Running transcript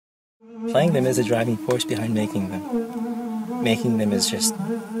Playing them is a driving force behind making them. Making them is just,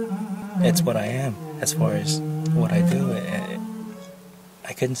 it's what I am as far as what I do.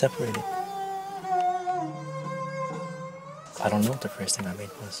 I couldn't separate it. I don't know what the first thing I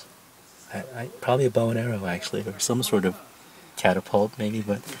made was. I probably a bow and arrow actually, or some sort of catapult maybe,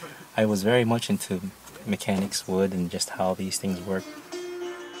 but I was very much into mechanics, wood, and just how these things work.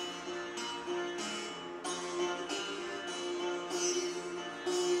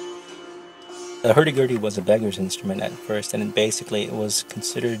 The hurdy-gurdy was a beggar's instrument at first, and basically it was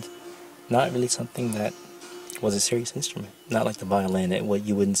considered not really something that was a serious instrument. Not like the violin.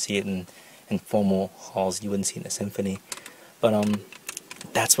 You wouldn't see it in formal halls. You wouldn't see it in a symphony. But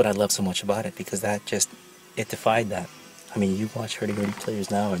that's what I love so much about it, because it defied that. I mean, you watch hurdy-gurdy players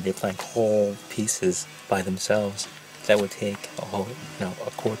now, and they're playing whole pieces by themselves that would take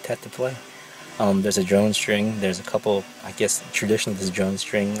a quartet to play. There's a drone string. There's a couple. I guess traditionally there's a drone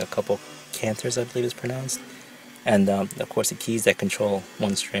string. A couple canters, I believe it's pronounced, and of course the keys that control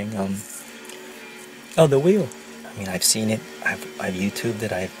one string. The wheel. I mean, I've seen it. I've YouTubed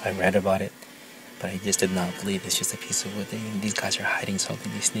it. I've read about it. But I just did not believe it's just a piece of wood. These guys are hiding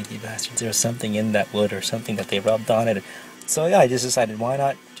something, these sneaky bastards. There's something in that wood or something that they rubbed on it. So yeah, I just decided, why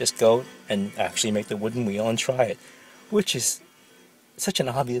not just go and actually make the wooden wheel and try it? Which is such an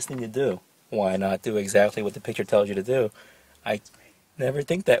obvious thing to do. Why not do exactly what the picture tells you to do? I never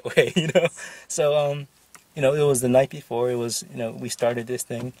think that way, So, it was the night before. It was, we started this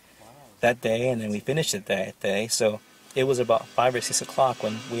thing that day, and then we finished it that day. So it was about 5 or 6 o'clock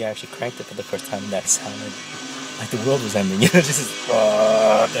when we actually cranked it for the first time, and that sounded like the world was ending. Just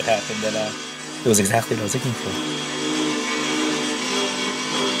that happened, and it was exactly what I was looking for.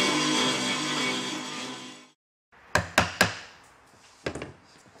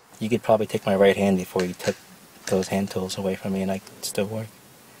 You could probably take my right hand before you took those hand tools away from me, and I could still work.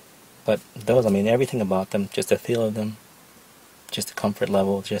 But those, I mean, everything about them, just the feel of them, just the comfort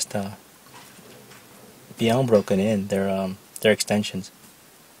level, just beyond broken in, they're extensions.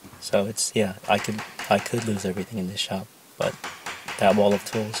 So it's, yeah, I could lose everything in this shop, but that wall of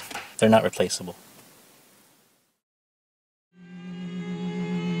tools, they're not replaceable.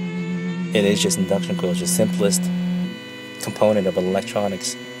 It is just induction coils, the simplest component of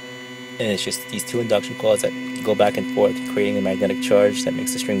electronics. And it's just these two induction coils that go back and forth, creating a magnetic charge that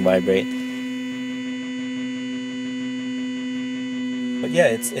makes the string vibrate. But yeah,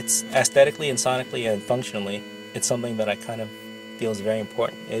 it's aesthetically and sonically and functionally, it's something that I kind of feel is very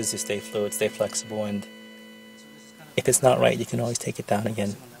important, is to stay fluid, stay flexible, and if it's not right, you can always take it down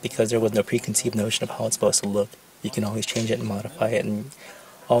again, because there was no preconceived notion of how it's supposed to look. You can always change it and modify it and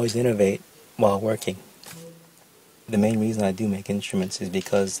always innovate while working. The main reason I do make instruments is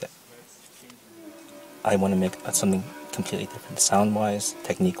because I want to make something completely different, sound-wise,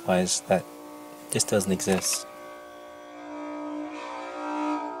 technique-wise, that just doesn't exist.